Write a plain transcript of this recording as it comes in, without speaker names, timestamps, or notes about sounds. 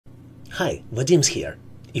Hi, Vadim's here.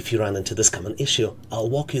 If you run into this common issue, I'll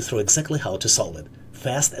walk you through exactly how to solve it,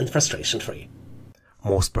 fast and frustration-free.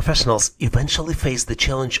 Most professionals eventually face the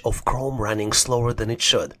challenge of Chrome running slower than it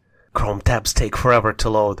should. Chrome tabs take forever to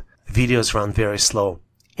load, videos run very slow,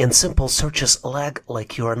 and simple searches lag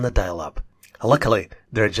like you're on the dial-up. Luckily,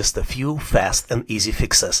 there are just a few fast and easy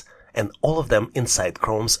fixes, and all of them inside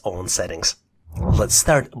Chrome's own settings. Let's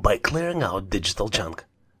start by clearing out digital junk.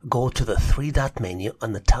 Go to the three-dot menu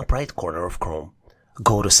on the top right corner of Chrome.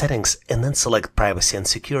 Go to Settings and then select Privacy and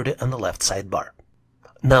Security on the left sidebar.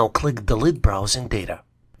 Now click Delete Browsing Data.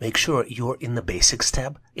 Make sure you're in the Basics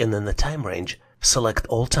tab, and in the time range, select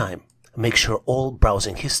All Time. Make sure all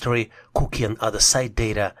browsing history, cookie and other site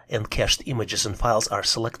data, and cached images and files are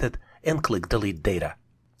selected, and click Delete Data.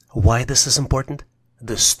 Why this is important?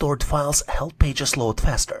 The stored files help pages load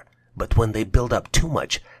faster, but when they build up too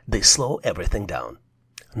much, they slow everything down.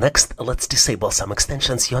 Next, let's disable some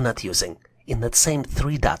extensions you're not using. In that same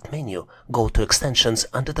three-dot menu, go to Extensions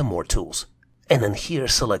under the More tools. And then here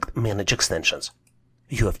select Manage Extensions.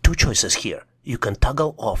 You have two choices here. You can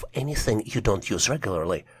toggle off anything you don't use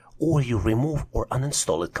regularly, or you remove or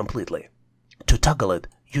uninstall it completely. To toggle it,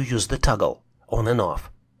 you use the toggle, on and off.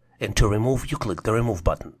 And to remove, you click the Remove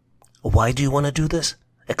button. Why do you want to do this?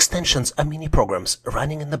 Extensions are mini programs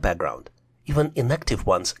running in the background. Even inactive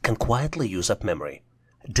ones can quietly use up memory.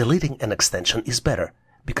 Deleting an extension is better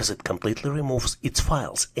because it completely removes its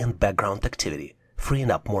files and background activity,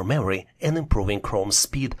 freeing up more memory and improving Chrome's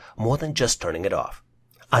speed more than just turning it off.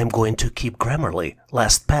 I'm going to keep Grammarly,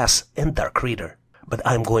 LastPass, and Dark Reader. But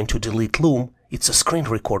I'm going to delete Loom. It's a screen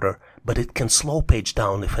recorder, but it can slow page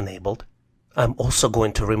down if enabled. I'm also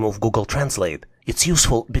going to remove Google Translate. It's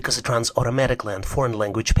useful because it runs automatically on foreign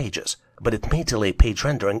language pages, but it may delay page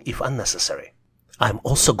rendering if unnecessary. I'm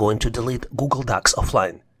also going to delete Google Docs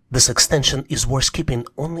offline. This extension is worth keeping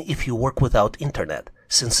only if you work without internet,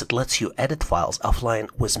 since it lets you edit files offline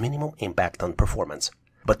with minimum impact on performance.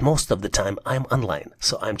 But most of the time I'm online,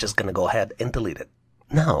 so I'm just gonna go ahead and delete it.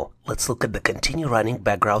 Now, let's look at the Continue Running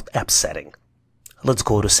Background Apps setting. Let's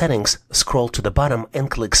go to Settings, scroll to the bottom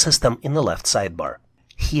and click System in the left sidebar.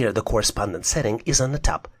 Here the corresponding setting is on the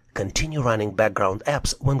top, Continue Running Background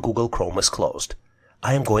Apps when Google Chrome is closed.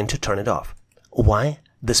 I am going to turn it off. Why?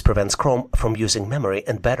 This prevents Chrome from using memory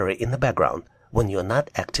and battery in the background when you're not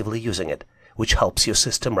actively using it, which helps your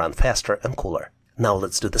system run faster and cooler. Now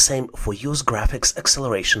let's do the same for Use Graphics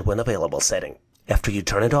Acceleration when available setting. After you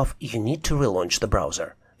turn it off, you need to relaunch the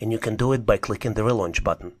browser, and you can do it by clicking the Relaunch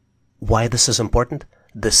button. Why this is important?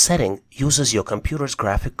 This setting uses your computer's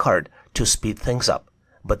graphic card to speed things up,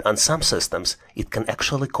 but on some systems it can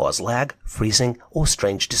actually cause lag, freezing, or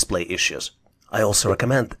strange display issues. I also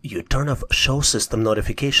recommend you turn off Show System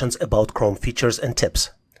Notifications about Chrome features and tips.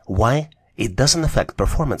 Why? It doesn't affect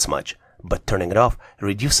performance much, but turning it off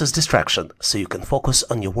reduces distraction so you can focus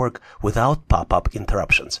on your work without pop-up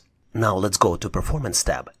interruptions. Now let's go to Performance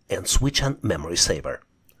tab and switch on Memory Saver.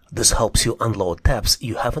 This helps you unload tabs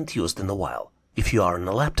you haven't used in a while. If you are on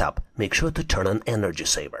a laptop, make sure to turn on Energy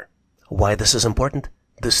Saver. Why this is important?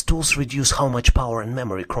 These tools reduce how much power and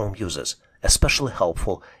memory Chrome uses, especially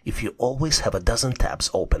helpful if you always have a dozen tabs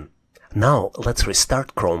open. Now let's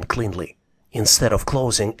restart Chrome cleanly. Instead of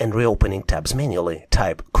closing and reopening tabs manually,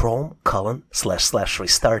 type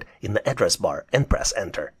Chrome://restart in the address bar and press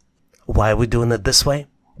Enter. Why are we doing it this way?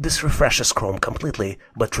 This refreshes Chrome completely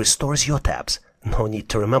but restores your tabs. No need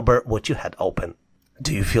to remember what you had open.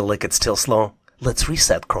 Do you feel like it's still slow? Let's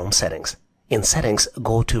reset Chrome settings. In Settings,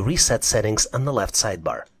 go to Reset Settings on the left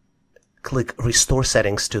sidebar. Click Restore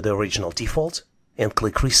Settings to the original defaults and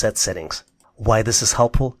click Reset Settings. Why this is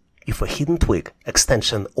helpful? If a hidden tweak,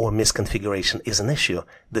 extension, or misconfiguration is an issue,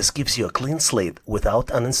 this gives you a clean slate without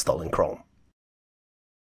uninstalling Chrome.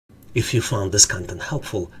 If you found this content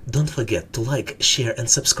helpful, don't forget to like, share, and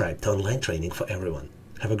subscribe to Online Training for Everyone.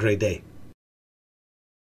 Have a great day.